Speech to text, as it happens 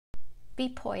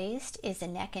B-Poised is a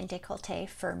neck and décolleté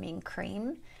firming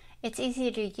cream. It's easy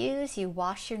to use. You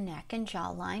wash your neck and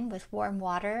jawline with warm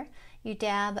water. You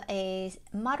dab a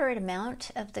moderate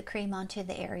amount of the cream onto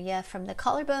the area from the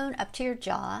collarbone up to your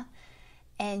jaw,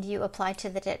 and you apply to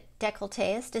the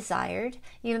décolleté as desired.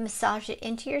 You massage it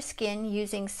into your skin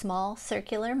using small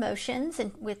circular motions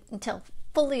until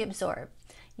fully absorbed.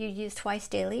 You use twice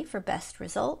daily for best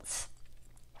results.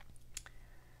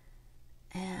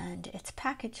 And it's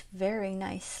packaged very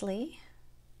nicely.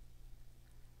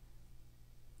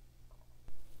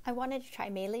 I wanted to try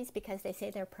Morrissey's because they say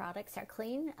their products are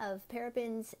clean of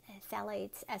parabens,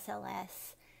 phthalates,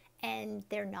 SLS, and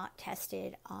they're not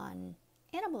tested on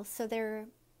animals, so they're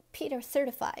PETA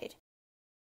certified.